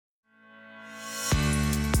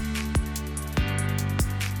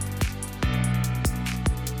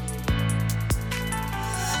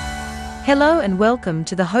Hello and welcome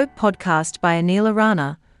to the Hope Podcast by Anila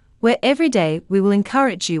Rana, where every day we will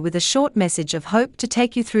encourage you with a short message of hope to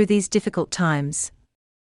take you through these difficult times.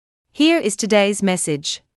 Here is today's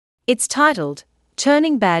message. It's titled,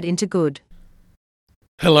 Turning Bad into Good.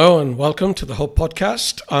 Hello and welcome to the Hope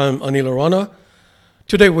Podcast. I'm Anila Rana.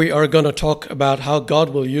 Today we are going to talk about how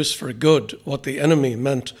God will use for good what the enemy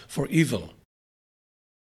meant for evil.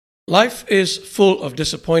 Life is full of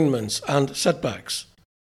disappointments and setbacks.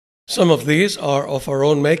 Some of these are of our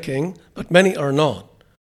own making, but many are not.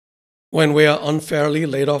 When we are unfairly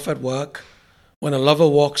laid off at work, when a lover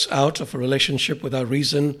walks out of a relationship without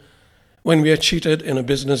reason, when we are cheated in a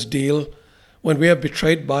business deal, when we are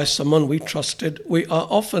betrayed by someone we trusted, we are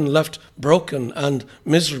often left broken and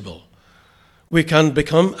miserable. We can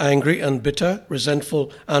become angry and bitter,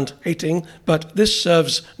 resentful and hating, but this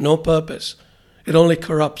serves no purpose. It only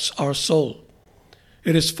corrupts our soul.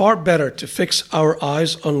 It is far better to fix our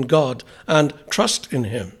eyes on God and trust in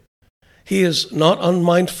Him. He is not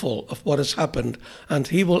unmindful of what has happened, and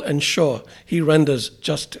He will ensure He renders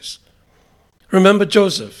justice. Remember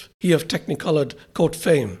Joseph, he of technicolored court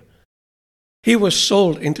fame. He was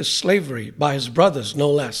sold into slavery by his brothers, no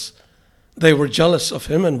less. They were jealous of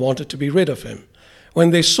him and wanted to be rid of him. When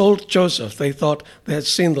they sold Joseph, they thought they had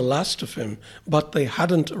seen the last of him, but they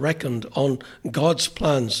hadn't reckoned on God's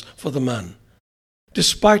plans for the man.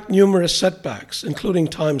 Despite numerous setbacks, including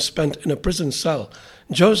time spent in a prison cell,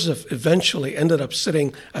 Joseph eventually ended up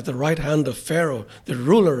sitting at the right hand of Pharaoh, the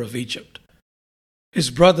ruler of Egypt. His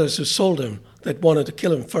brothers who sold him, that wanted to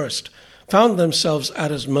kill him first, found themselves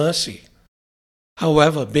at his mercy.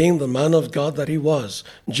 However, being the man of God that he was,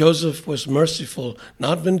 Joseph was merciful,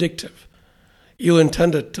 not vindictive. "You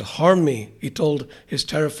intended to harm me," he told his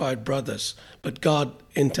terrified brothers, "but God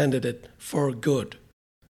intended it for good."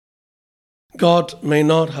 God may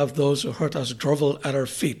not have those who hurt us grovel at our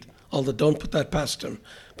feet, although don't put that past Him,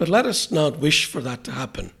 but let us not wish for that to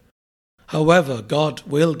happen. However, God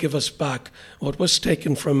will give us back what was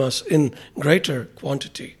taken from us in greater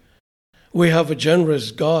quantity. We have a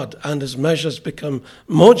generous God, and His measures become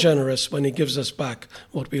more generous when He gives us back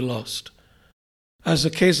what we lost. As a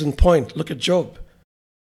case in point, look at Job.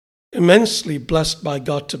 Immensely blessed by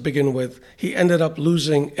God to begin with, he ended up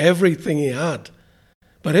losing everything he had.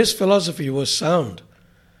 But his philosophy was sound.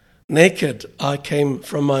 "Naked I came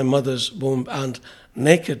from my mother's womb, and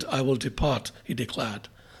naked I will depart," he declared.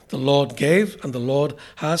 "The Lord gave, and the Lord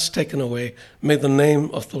has taken away. May the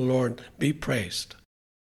name of the Lord be praised."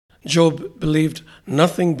 Job believed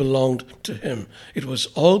nothing belonged to him. It was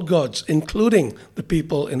all God's, including the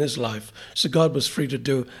people in his life, so God was free to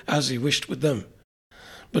do as He wished with them.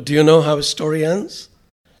 But do you know how his story ends?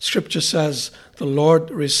 Scripture says the Lord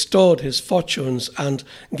restored his fortunes and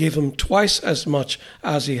gave him twice as much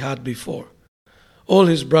as he had before. All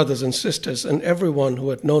his brothers and sisters and everyone who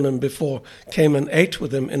had known him before came and ate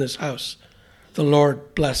with him in his house. The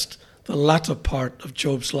Lord blessed the latter part of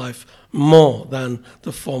Job's life more than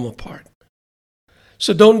the former part.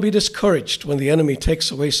 So don't be discouraged when the enemy takes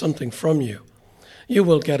away something from you. You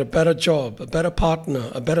will get a better job, a better partner,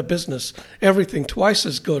 a better business, everything twice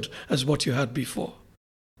as good as what you had before.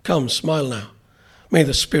 Come, smile now. May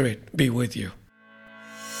the Spirit be with you.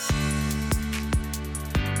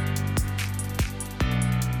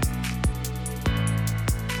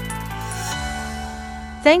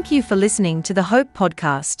 Thank you for listening to the Hope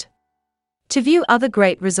Podcast. To view other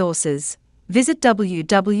great resources, visit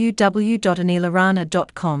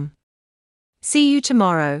www.anilarana.com. See you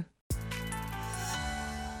tomorrow.